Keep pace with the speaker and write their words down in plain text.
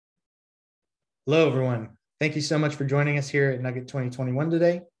Hello, everyone. Thank you so much for joining us here at NUGGET 2021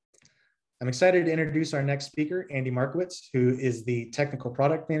 today. I'm excited to introduce our next speaker, Andy Markowitz, who is the Technical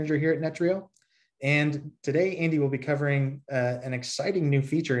Product Manager here at Netreo. And today, Andy will be covering an exciting new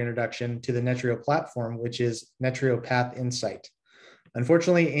feature introduction to the Netreo platform, which is Netreo Path Insight.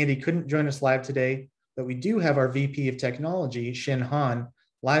 Unfortunately, Andy couldn't join us live today, but we do have our VP of Technology, Shin Han,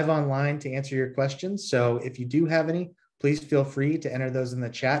 live online to answer your questions. So if you do have any, please feel free to enter those in the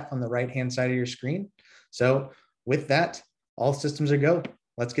chat on the right-hand side of your screen. So with that, all systems are go.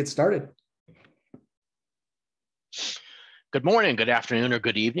 Let's get started. Good morning, good afternoon, or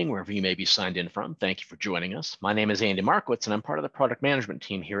good evening, wherever you may be signed in from. Thank you for joining us. My name is Andy Markowitz, and I'm part of the product management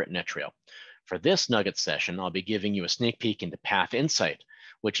team here at Netreo. For this Nugget session, I'll be giving you a sneak peek into Path Insight,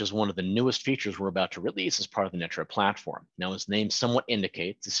 which is one of the newest features we're about to release as part of the Netreo platform. Now, as the name somewhat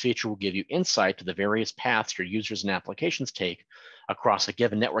indicates, this feature will give you insight to the various paths your users and applications take across a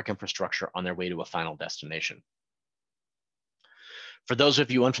given network infrastructure on their way to a final destination. For those of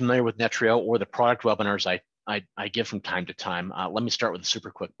you unfamiliar with Netreo or the product webinars I give from time to time, let me start with a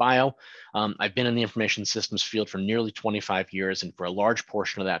super quick bio. I've been in the information systems field for nearly 25 years, and for a large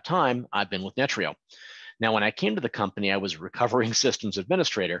portion of that time, I've been with Netreo. Now, when I came to the company, I was a recovering systems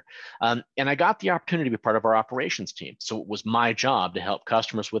administrator, and I got the opportunity to be part of our operations team. So it was my job to help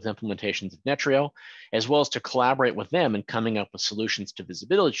customers with implementations of Netreo, as well as to collaborate with them in coming up with solutions to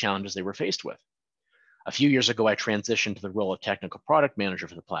visibility challenges they were faced with. A few years ago, I transitioned to the role of technical product manager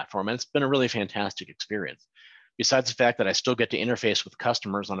for the platform, and it's been a really fantastic experience. Besides the fact that I still get to interface with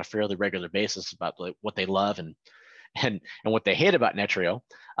customers on a fairly regular basis about what they love and what they hate about Netreo,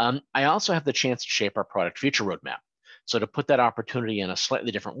 I also have the chance to shape our product feature roadmap. So to put that opportunity in a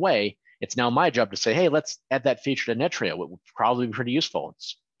slightly different way, it's now my job to say, hey, let's add that feature to Netreo. It would probably be pretty useful.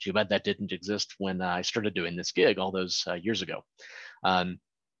 It's too bad that didn't exist when I started doing this gig all those years ago.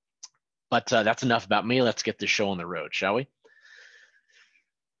 But that's enough about me. Let's get this show on the road, shall we?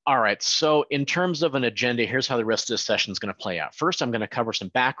 All right, so in terms of an agenda, here's how the rest of this session is going to play out. First, I'm going to cover some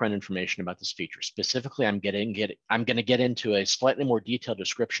background information about this feature. Specifically, I'm going to get into a slightly more detailed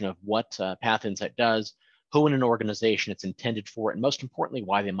description of what Path Insight does, who in an organization it's intended for, and most importantly,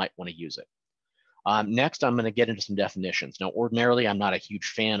 why they might want to use it. Next, I'm going to get into some definitions. Now, ordinarily, I'm not a huge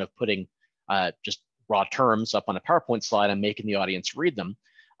fan of putting just raw terms up on a PowerPoint slide and making the audience read them.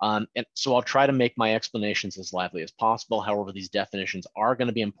 And so I'll try to make my explanations as lively as possible. However, these definitions are going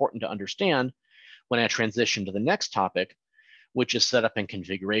to be important to understand when I transition to the next topic, which is setup and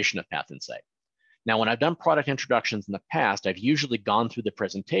configuration of Path Insight. Now, when I've done product introductions in the past, I've usually gone through the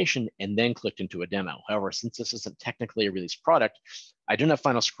presentation and then clicked into a demo. However, since this isn't technically a released product, I don't have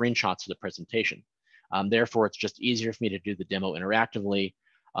final screenshots of the presentation. Therefore, it's just easier for me to do the demo interactively.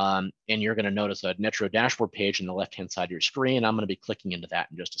 And you're going to notice a Netreo dashboard page on the left-hand side of your screen. I'm going to be clicking into that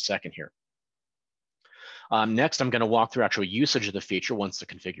in just a second here. Next, I'm going to walk through actual usage of the feature once the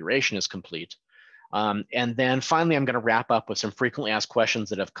configuration is complete. And then finally, I'm going to wrap up with some frequently asked questions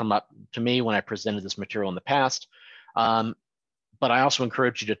that have come up to me when I presented this material in the past. But I also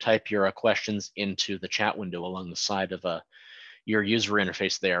encourage you to type your questions into the chat window along the side of your user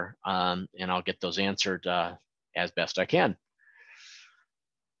interface there, and I'll get those answered as best I can.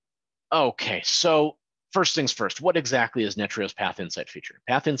 Okay, so first things first, what exactly is Netreo's Path Insight feature?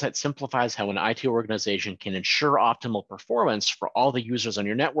 Path Insight simplifies how an IT organization can ensure optimal performance for all the users on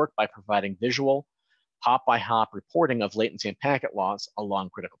your network by providing visual, hop-by-hop reporting of latency and packet loss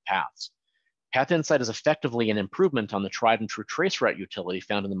along critical paths. Path Insight is effectively an improvement on the tried and true traceroute utility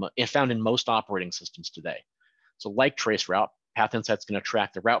found in most operating systems today. So like traceroute, Path Insight is going to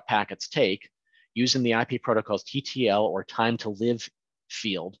track the route packets take using the IP protocol's TTL or time to live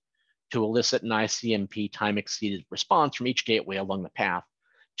field to elicit an ICMP time-exceeded response from each gateway along the path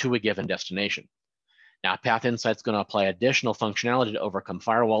to a given destination. Now, Path Insight is going to apply additional functionality to overcome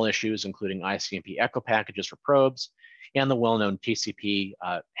firewall issues, including ICMP echo packages for probes and the well-known TCP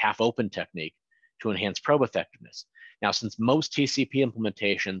half-open technique to enhance probe effectiveness. Now, since most TCP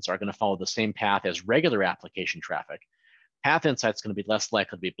implementations are going to follow the same path as regular application traffic, Path Insight is going to be less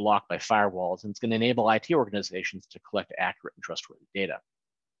likely to be blocked by firewalls, and it's going to enable IT organizations to collect accurate and trustworthy data.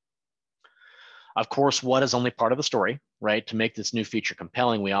 Of course, what is only part of the story, right? To make this new feature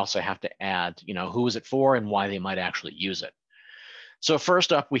compelling, we also have to add, who is it for and why they might actually use it. So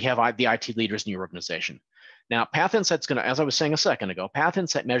first up, we have the IT leaders in your organization. Now, Path Insight's going to, as I was saying a second ago, Path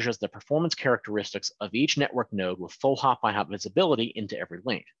Insight measures the performance characteristics of each network node with full hop-by-hop visibility into every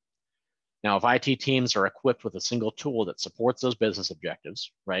link. Now, if IT teams are equipped with a single tool that supports those business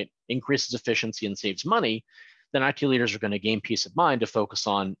objectives, right, increases efficiency and saves money, then IT leaders are going to gain peace of mind to focus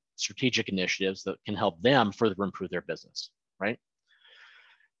on strategic initiatives that can help them further improve their business, right?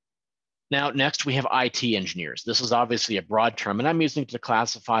 Now, next we have IT engineers. This is obviously a broad term, and I'm using it to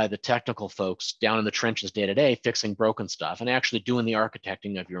classify the technical folks down in the trenches day to day, fixing broken stuff and actually doing the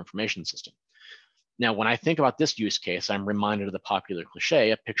architecting of your information system. Now, when I think about this use case, I'm reminded of the popular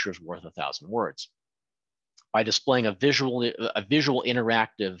cliche, a picture is worth 1,000 words. By displaying a visual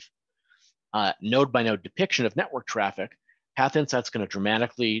interactive node by node depiction of network traffic, Path Insight's going to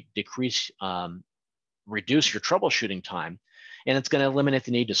dramatically reduce your troubleshooting time, and it's going to eliminate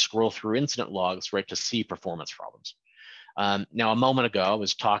the need to scroll through incident logs, right, to see performance problems. Now, a moment ago, I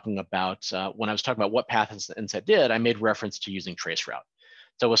was talking about, when I was talking about what Path Insight did, I made reference to using traceroute.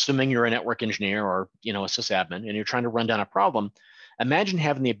 So assuming you're a network engineer or a sysadmin and you're trying to run down a problem, imagine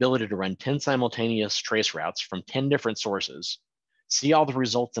having the ability to run 10 simultaneous trace routes from 10 different sources, see all the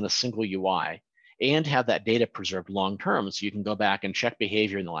results in a single UI, and have that data preserved long-term so you can go back and check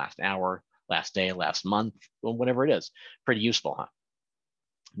behavior in the last hour, last day, last month, whatever it is. Pretty useful, huh?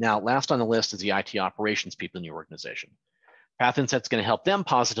 Now, last on the list is the IT operations people in your organization. Path Insight's going to help them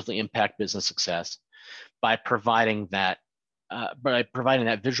positively impact business success by providing that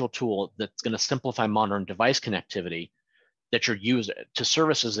visual tool that's going to simplify monitoring device connectivity that your user to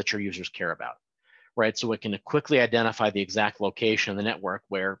services that your users care about, right? So it can quickly identify the exact location of the network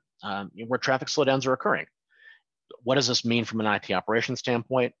where traffic slowdowns are occurring. What does this mean from an IT operations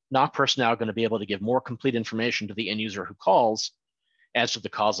standpoint? NOC personnel are going to be able to give more complete information to the end user who calls as to the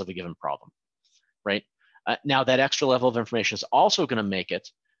cause of a given problem, right? Now that extra level of information is also going to make it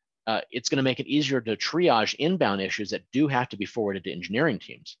it's going to make it easier to triage inbound issues that do have to be forwarded to engineering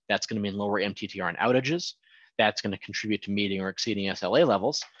teams. That's going to mean lower MTTR and outages. That's going to contribute to meeting or exceeding SLA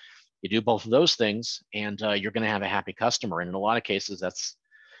levels. You do both of those things, and you're going to have a happy customer. And in a lot of cases, that's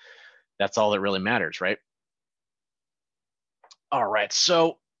all that really matters, right? All right,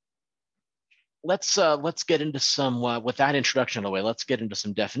 so let's get into some, with that introduction out of the way, let's get into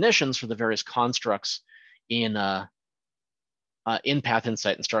some definitions for the various constructs in Path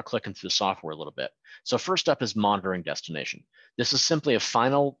Insight and start clicking through the software a little bit. So first up is monitoring destination. This is simply a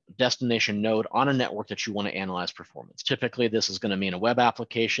final destination node on a network that you want to analyze performance. Typically, this is going to mean a web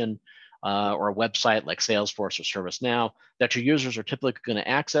application or a website like Salesforce or ServiceNow that your users are typically going to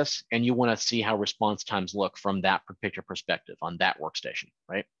access, and you want to see how response times look from that particular perspective on that workstation,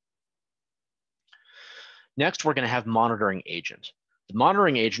 right? Next, we're going to have monitoring agent. The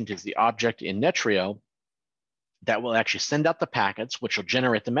monitoring agent is the object in Netreo that will actually send out the packets, which will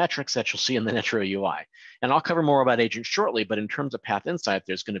generate the metrics that you'll see in the Netreo UI. And I'll cover more about agents shortly, but in terms of Path Insight,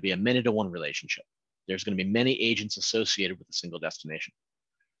 there's going to be a many-to-one relationship. There's going to be many agents associated with a single destination.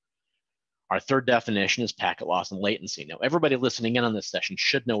 Our third definition is packet loss and latency. Now, everybody listening in on this session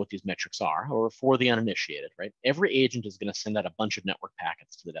should know what these metrics are, or for the uninitiated, right? Every agent is going to send out a bunch of network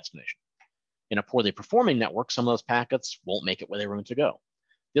packets to the destination. In a poorly performing network, some of those packets won't make it where they were meant to go.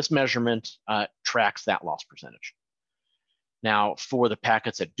 This measurement tracks that loss percentage. Now, for the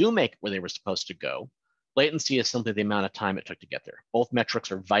packets that do make it where they were supposed to go, latency is simply the amount of time it took to get there. Both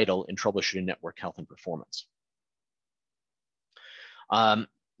metrics are vital in troubleshooting network health and performance.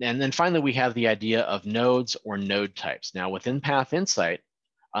 And then finally, we have the idea of nodes or node types. Now, within Path Insight,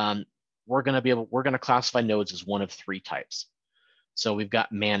 we're going to classify nodes as one of three types. So we've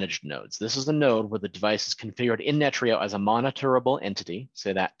got managed nodes. This is a node where the device is configured in Netreo as a monitorable entity,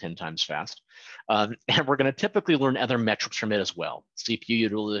 say that 10 times fast. And we're going to typically learn other metrics from it as well. CPU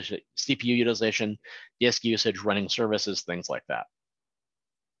utilization, disk usage, running services, things like that.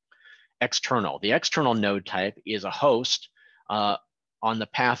 External. The external node type is a host on the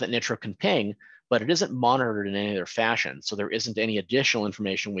path that Netreo can ping, but it isn't monitored in any other fashion. So there isn't any additional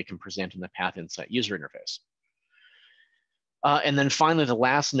information we can present in the Path Insight user interface. And then finally, the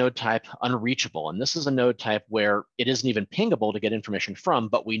last node type, unreachable. And this is a node type where it isn't even pingable to get information from,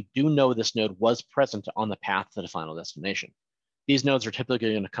 but we do know this node was present on the path to the final destination. These nodes are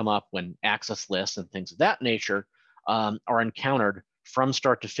typically going to come up when access lists and things of that nature are encountered from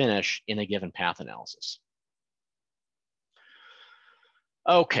start to finish in a given path analysis.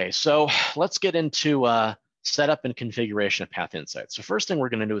 Okay, so let's get into setup and configuration of Path Insight. So first thing we're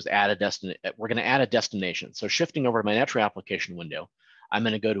going to do is add a destination. So shifting over to my Netreo application window, I'm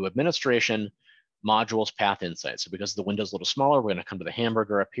going to go to Administration, Modules, Path Insight. So because the window's a little smaller, we're going to come to the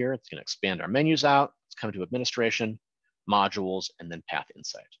hamburger up here. It's going to expand our menus out. Let's come to Administration, Modules, and then Path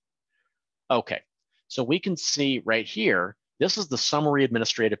Insight. Okay, so we can see right here, this is the summary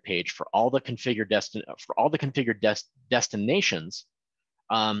administrative page for all the configured destinations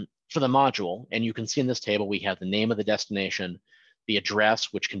for the module. And you can see in this table, we have the name of the destination, the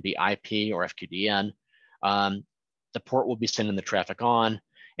address, which can be IP or FQDN, the port we'll be sending the traffic on,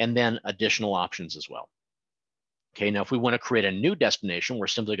 and then additional options as well. Okay, now if we want to create a new destination, we're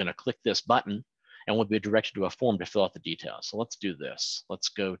simply going to click this button and we'll be directed to a form to fill out the details. So let's do this. Let's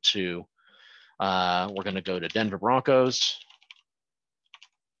go to, we're going to go to Denver Broncos,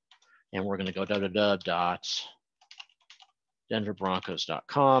 and we're going to go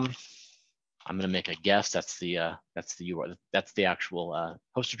www.denverbroncos.com. I'm going to make a guess. That's the URL. That's the actual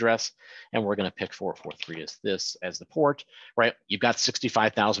host address, and we're going to pick 443 as this as the port. Right? You've got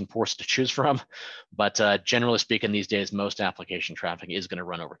 65,000 ports to choose from, but generally speaking, these days most application traffic is going to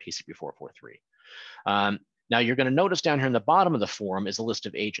run over TCP 443. Now you're going to notice down here in the bottom of the form is a list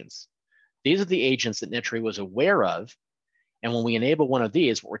of agents. These are the agents that Netreo was aware of. And when we enable one of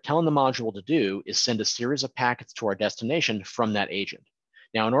these, what we're telling the module to do is send a series of packets to our destination from that agent.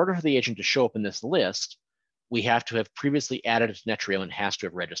 Now, in order for the agent to show up in this list, we have to have previously added it to Netreo and has to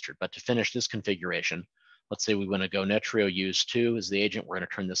have registered. But to finish this configuration, let's say we want to go Netreo use 2 as the agent. We're going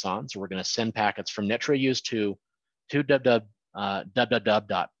to turn this on. So we're going to send packets from Netreo use 2 to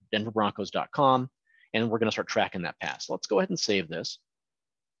www.denverbroncos.com, and we're going to start tracking that path. So let's go ahead and save this.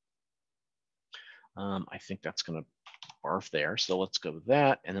 I think that's going to barf there. So let's go with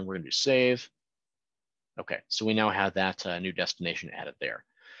that, and then we're going to do save. Okay, so we now have that new destination added there.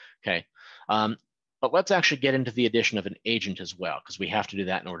 Okay, but let's actually get into the addition of an agent as well, because we have to do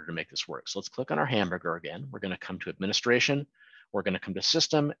that in order to make this work. So let's click on our hamburger again. We're going to come to administration. We're going to come to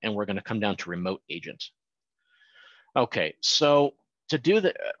system, and we're going to come down to remote agent. Okay, so to do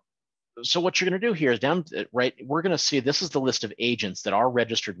the, so what you're going to do here is down, right, we're going to see this is the list of agents that are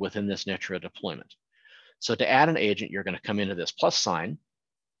registered within this Netreo deployment. So to add an agent, you're going to come into this plus sign,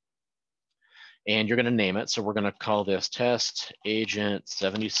 and you're going to name it. So we're going to call this test agent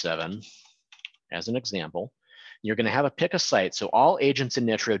 77 as an example. You're going to have a pick a site. So all agents in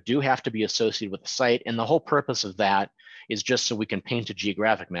Netreo do have to be associated with the site. And the whole purpose of that is just so we can paint a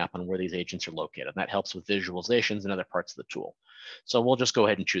geographic map on where these agents are located. And that helps with visualizations and other parts of the tool. So we'll just go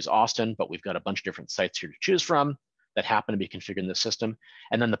ahead and choose Austin, but we've got a bunch of different sites here to choose from that happen to be configured in the system,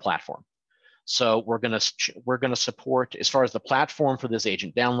 and then the platform. So we're going to support, as far as the platform for this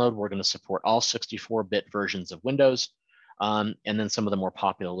agent download, we're going to support all 64-bit versions of Windows, and then some of the more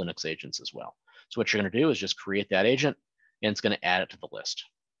popular Linux agents as well. So what you're going to do is just create that agent, and it's going to add it to the list.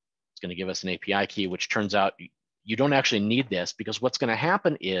 It's going to give us an API key, which turns out you don't actually need this, because what's going to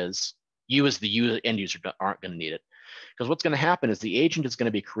happen is you as the end user aren't going to need it. Because what's going to happen is the agent is going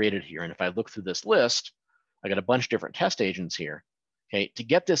to be created here. And if I look through this list, I got a bunch of different test agents here. Okay, to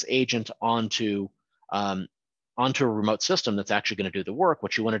get this agent onto a remote system that's actually going to do the work,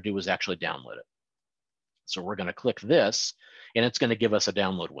 what you want to do is actually download it. So we're going to click this, and it's going to give us a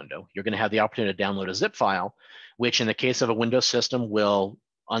download window. You're going to have the opportunity to download a zip file, which in the case of a Windows system will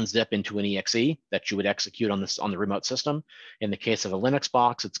unzip into an exe that you would execute on the remote system. In the case of a Linux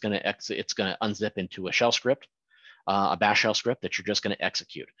box, it's going to unzip into a shell script, a bash shell script that you're just going to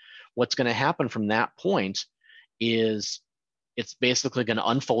execute. What's going to happen from that point is it's basically going to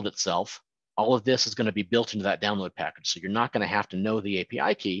unfold itself. All of this is going to be built into that download package. So you're not going to have to know the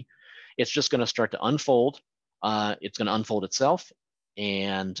API key. It's just going to start to unfold. It's going to unfold itself.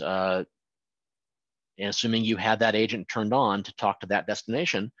 And assuming you had that agent turned on to talk to that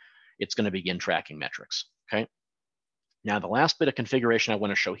destination, it's going to begin tracking metrics. Okay. Now, the last bit of configuration I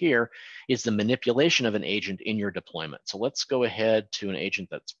want to show here is the manipulation of an agent in your deployment. So let's go ahead to an agent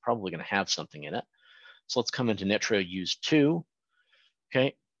that's probably going to have something in it. So let's come into Netreo use 2.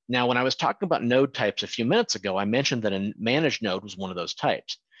 Okay. Now, when I was talking about node types a few minutes ago, I mentioned that a managed node was one of those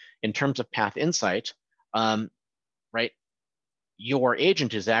types. In terms of path insight, right, your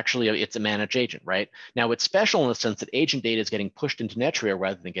agent is actually, it's a managed agent, right? Now, it's special in the sense that agent data is getting pushed into Netreo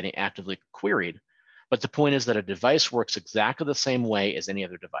rather than getting actively queried. But the point is that a device works exactly the same way as any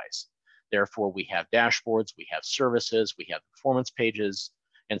other device. Therefore, we have dashboards, we have services, we have performance pages,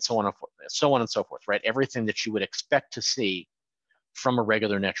 and so on and so forth, right? Everything that you would expect to see from a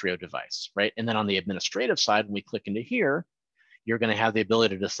regular Netreo device, right? And then on the administrative side, when we click into here, you're going to have the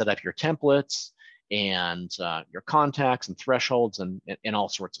ability to set up your templates and your contacts and thresholds and all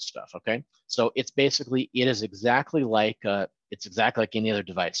sorts of stuff, okay? So it's basically, it is exactly like any other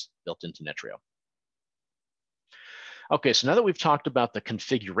device built into Netreo. Okay, so now that we've talked about the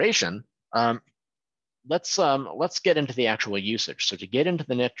configuration, let's get into the actual usage. So to get into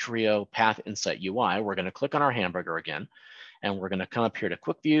the Netreo Path Insight UI, we're going to click on our hamburger again, and we're going to come up here to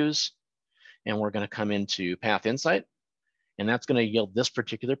Quick Views, and we're going to come into Path Insight, and that's going to yield this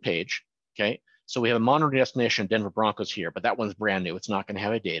particular page. Okay, so we have a monitoring destination Denver Broncos here, but that one's brand new. It's not going to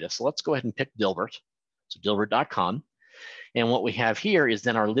have a data. So let's go ahead and pick Dilbert. So dilbert.com, and what we have here is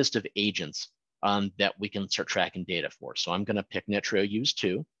then our list of agents that we can start tracking data for. So I'm going to pick Netreo use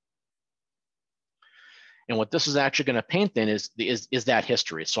 2. And what this is actually going to paint then is that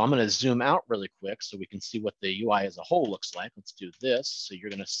history. So I'm going to zoom out really quick so we can see what the UI as a whole looks like. Let's do this. So you're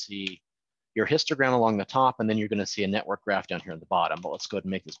going to see your histogram along the top, and then you're going to see a network graph down here at the bottom. But let's go ahead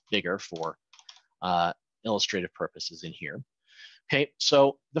and make this bigger for illustrative purposes in here. Okay,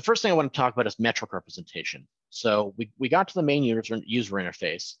 so the first thing I want to talk about is metric representation. So we got to the main user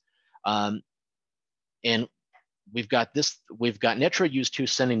interface, and we've got Netreo use 2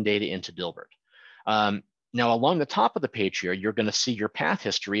 sending data into Dilbert. Now, along the top of the page here, you're going to see your path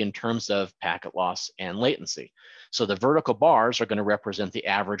history in terms of packet loss and latency. So the vertical bars are going to represent the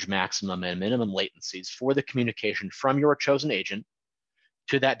average, maximum, and minimum latencies for the communication from your chosen agent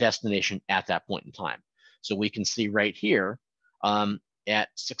to that destination at that point in time. So we can see right here at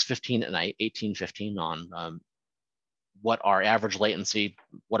 6:15 at night, 18:15 on what our average latency,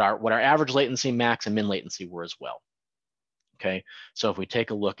 what our average latency, max, and min latency were as well. Okay, so if we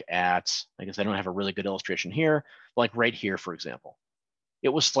take a look at, I guess I don't have a really good illustration here, like right here, for example, it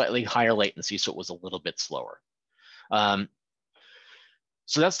was slightly higher latency, so it was a little bit slower.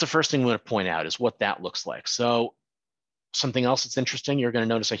 So that's the first thing I'm going to point out is what that looks like. So something else that's interesting, you're going to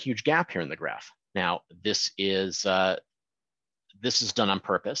notice a huge gap here in the graph. Now, this is done on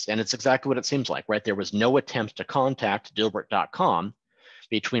purpose, and it's exactly what it seems like, right? There was no attempt to contact Dilbert.com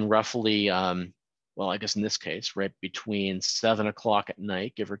between roughly, well, I guess in this case, right between 7 o'clock at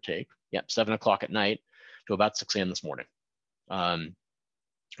night, give or take. Yep, 7 o'clock at night to about 6 a.m. this morning,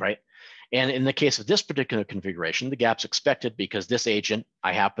 right? And in the case of this particular configuration, the gap's expected because this agent,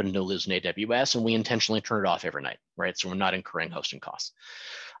 I happen to lose an AWS, and we intentionally turn it off every night, right? So we're not incurring hosting costs.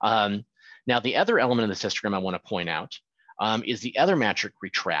 Now, the other element of this histogram I want to point out is the other metric we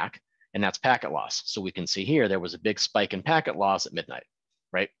track, and that's packet loss. So we can see here, there was a big spike in packet loss at midnight,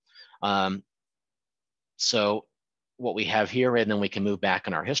 right? So what we have here, and then we can move back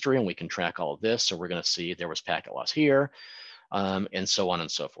in our history and we can track all of this. So we're going to see there was packet loss here, and so on and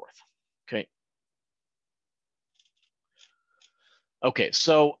so forth. Okay. Okay,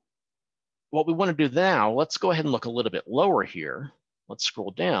 so what we want to do now, let's go ahead and look a little bit lower here. Let's scroll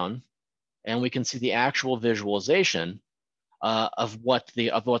down, and we can see the actual visualization of what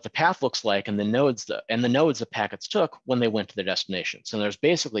the path looks like and the nodes the packets took when they went to their destination. So there's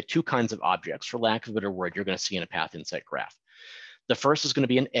basically 2 kinds of objects, for lack of a better word, you're going to see in a path insight graph. The first is going to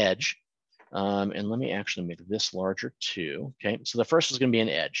be an edge, and let me actually make this larger too. Okay, so the first is going to be an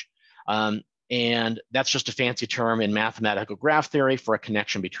edge, and that's just a fancy term in mathematical graph theory for a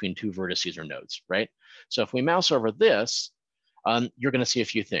connection between 2 vertices or nodes, right? So if we mouse over this, you're going to see a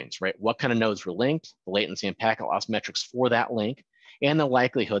few things, right? What kind of nodes were linked, the latency and packet loss metrics for that link, and the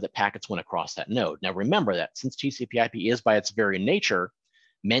likelihood that packets went across that node. Now, remember that since TCP/IP is by its very nature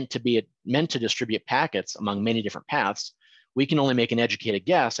meant to distribute packets among many different paths, we can only make an educated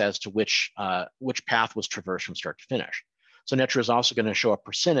guess as to which path was traversed from start to finish. So Netreo is also going to show a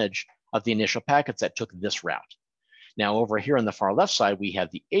percentage of the initial packets that took this route. Now, over here on the far left side, we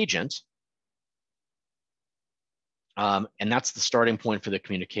have the agent. And that's the starting point for the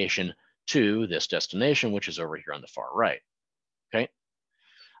communication to this destination, which is over here on the far right. Okay.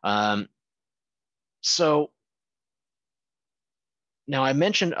 So now I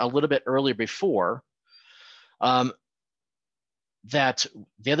mentioned a little bit earlier before that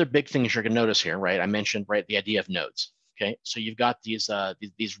the other big things you're going to notice here, right? I mentioned, right, the idea of nodes. Okay. So you've got these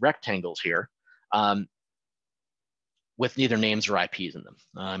rectangles here with neither names or IPs in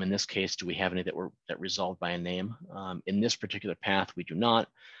them. In this case, do we have any that resolved by a name? In this particular path, we do not.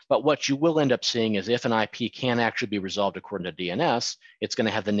 But what you will end up seeing is if an IP can actually be resolved according to DNS, it's going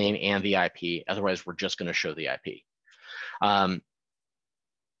to have the name and the IP. Otherwise, we're just going to show the IP.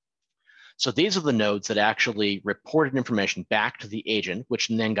 So these are the nodes that actually reported information back to the agent, which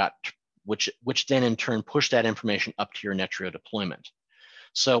then in turn pushed that information up to your Netreo deployment.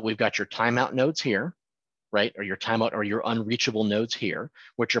 So we've got your timeout nodes here, right? Or your timeout or your unreachable nodes here,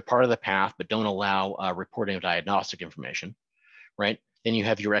 which are part of the path, but don't allow reporting of diagnostic information, right? Then you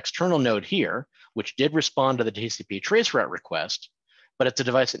have your external node here, which did respond to the TCP traceroute request, but it's a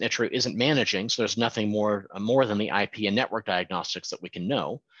device that Netreo isn't managing, so there's nothing more than the IP and network diagnostics that we can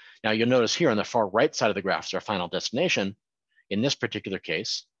know. Now you'll notice here on the far right side of the graph is our final destination. In this particular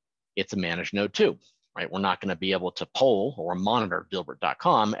case, it's a managed node too, right? We're not going to be able to poll or monitor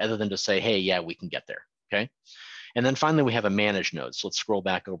Dilbert.com other than to say, hey, yeah, we can get there. Okay, and then finally we have a managed node. So let's scroll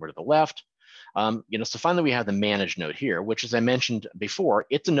back over to the left. So finally we have the managed node here, which, as I mentioned before,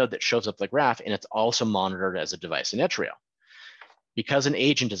 it's a node that shows up the graph and it's also monitored as a device in Netreo. Because an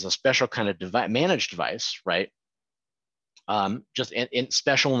agent is a special kind of managed device, right? Just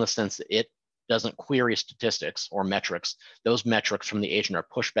special in the sense that it doesn't query statistics or metrics. Those metrics from the agent are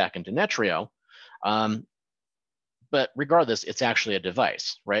pushed back into Netreo. but regardless, it's actually a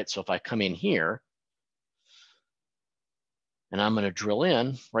device, right? So if I come in here and I'm going to drill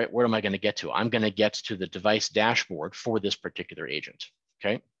in, right, where am I going to get to? I'm going to get to the device dashboard for this particular agent,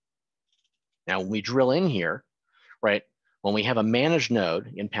 okay? Now, when we drill in here, right, when we have a managed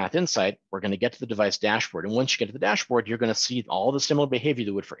node in Path Insight, we're going to get to the device dashboard. And once you get to the dashboard, you're going to see all the similar behavior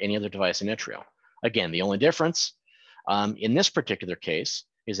you would for any other device in Netreo. Again, the only difference in this particular case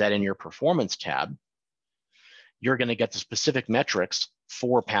is that in your performance tab, you're going to get the specific metrics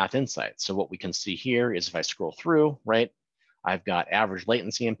for Path Insight. So what we can see here is if I scroll through, right, I've got average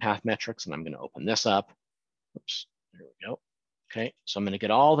latency and path metrics, and I'm going to open this up. Oops, there we go. Okay, so I'm going to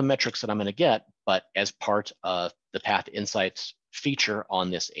get all the metrics that I'm going to get, but as part of the Path Insights feature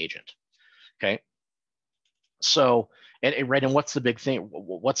on this agent. Okay, so and what's the big thing?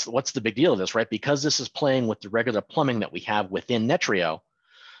 What's the big deal of this, right? Because this is playing with the regular plumbing that we have within Netreo.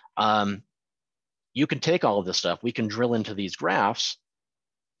 You can take all of this stuff. We can drill into these graphs.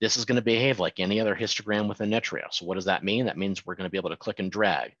 This is going to behave like any other histogram within Netreo. So what does that mean? That means we're going to be able to click and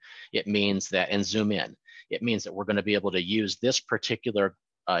drag. It means that, and zoom in. It means that we're going to be able to use this particular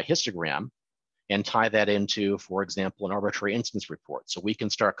histogram and tie that into, for example, an arbitrary instance report. So we can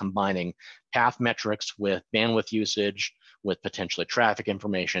start combining path metrics with bandwidth usage, with potentially traffic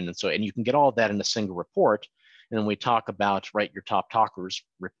information. And you can get all of that in a single report. And then we talk about, right, your top talkers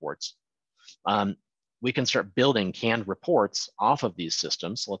reports. We can start building canned reports off of these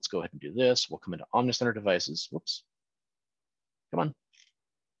systems. So let's go ahead and do this. We'll come into Omnicenter devices. Whoops. Come on.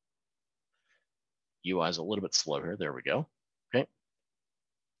 UI is a little bit slow here. There we go. Okay.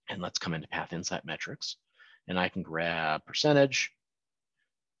 And let's come into Path Insight metrics. And I can grab percentage.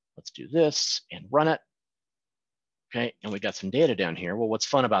 Let's do this and run it. Okay. And we got some data down here. Well, what's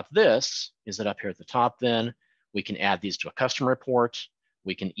fun about this is that up here at the top, then we can add these to a custom report.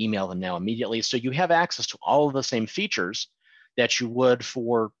 We can email them now immediately. So you have access to all of the same features that you would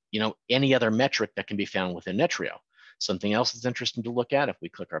for, any other metric that can be found within Netreo. Something else that's interesting to look at, if we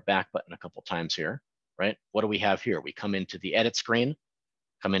click our back button a couple times here, right? What do we have here? We come into the edit screen,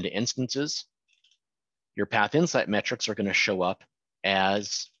 come into instances. Your Path Insight metrics are going to show up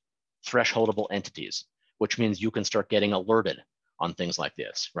as thresholdable entities, which means you can start getting alerted on things like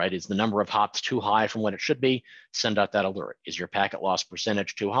this, right? Is the number of hops too high from what it should be? Send out that alert. Is your packet loss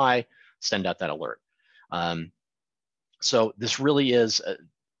percentage too high? Send out that alert. So this really is,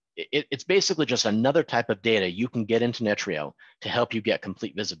 it's basically just another type of data you can get into Netreo to help you get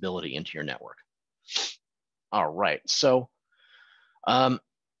complete visibility into your network. All right, so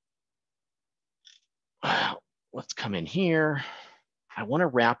let's come in here. I want to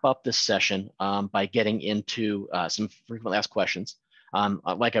wrap up this session by getting into some frequently asked questions.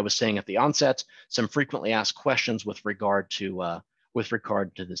 Like I was saying at the onset, some frequently asked questions with regard to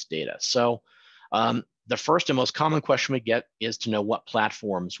this data. So the first and most common question we get is to know what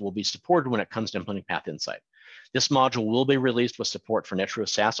platforms will be supported when it comes to implementing Path Insight. This module will be released with support for Netreo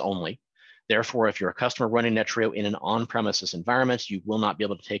SaaS only. Therefore, if you're a customer running Netreo in an on-premises environment, you will not be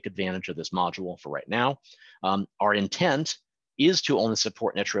able to take advantage of this module for right now. Our intent is to only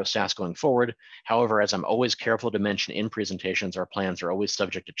support Netreo SaaS going forward. However, as I'm always careful to mention in presentations, our plans are always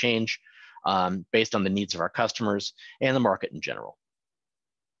subject to change based on the needs of our customers and the market in general.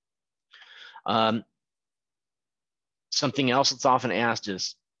 Something else that's often asked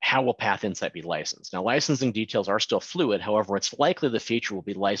is, how will Path Insight be licensed? Now, licensing details are still fluid. However, it's likely the feature will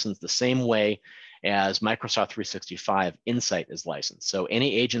be licensed the same way as Microsoft 365 Insight is licensed. So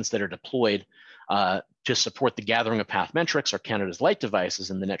any agents that are deployed to support the gathering of path metrics are counted as light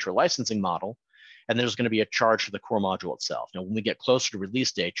devices in the Netreo licensing model, and there's going to be a charge for the core module itself. Now, when we get closer to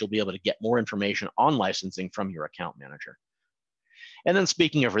release date, you'll be able to get more information on licensing from your account manager. And then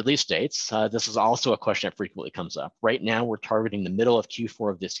speaking of release dates, this is also a question that frequently comes up. Right now, we're targeting the middle of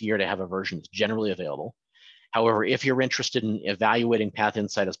Q4 of this year to have a version that's generally available. However, if you're interested in evaluating Path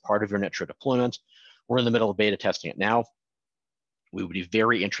Insight as part of your Netreo deployment, we're in the middle of beta testing it now. We would be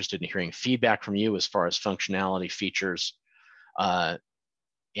very interested in hearing feedback from you as far as functionality, features,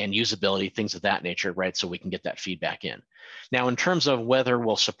 and usability, things of that nature, right? So we can get that feedback in. Now, in terms of whether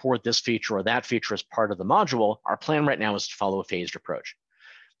we'll support this feature or that feature as part of the module, our plan right now is to follow a phased approach.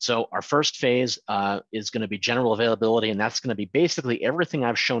 So our first phase is going to be general availability, and that's going to be basically everything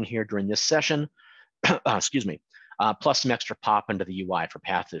I've shown here during this session, excuse me, plus some extra pop into the UI for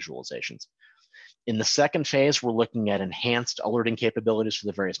path visualizations. In the second phase, we're looking at enhanced alerting capabilities for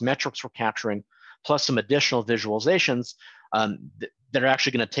the various metrics we're capturing, plus some additional visualizations that are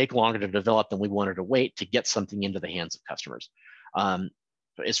actually going to take longer to develop than we wanted to wait to get something into the hands of customers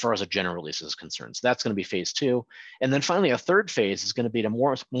as far as a general release is concerned. So that's going to be phase 2. And then finally, a third phase is going to be to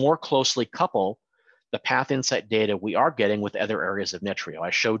more closely couple the path insight data we are getting with other areas of Netreo.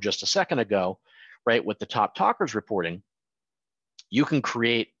 I showed just a second ago, right, with the top talkers reporting, you can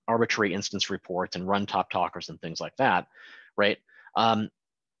create arbitrary instance reports and run top talkers and things like that, right?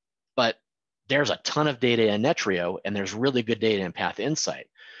 But there's a ton of data in Netreo, and there's really good data in Path Insight,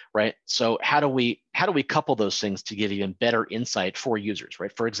 right? So how do we couple those things to give even better insight for users,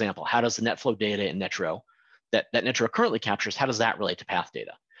 right? For example, how does the NetFlow data in Netreo that Netreo currently captures, how does that relate to path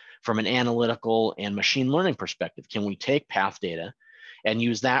data? From an analytical and machine learning perspective, can we take path data and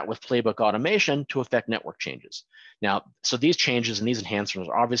use that with playbook automation to affect network changes? Now, so these changes and these enhancements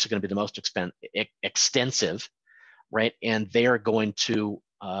are obviously going to be the most extensive, right? And they are going to,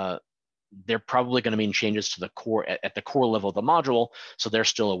 they're probably going to mean changes to the core at the core level of the module. So they're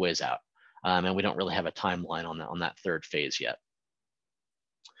still a ways out. And we don't really have a timeline on that third phase yet.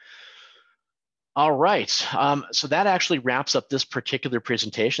 All right, so that actually wraps up this particular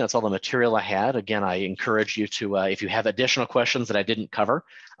presentation. That's all the material I had. Again, I encourage you to, if you have additional questions that I didn't cover,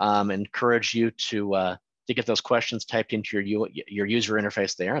 encourage you to get those questions typed into your user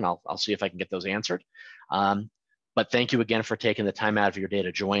interface there, and I'll see if I can get those answered. But thank you again for taking the time out of your day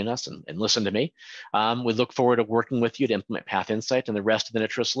to join us and listen to me. We look forward to working with you to implement Path Insight and the rest of the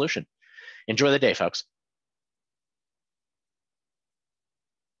Netreo solution. Enjoy the day, folks.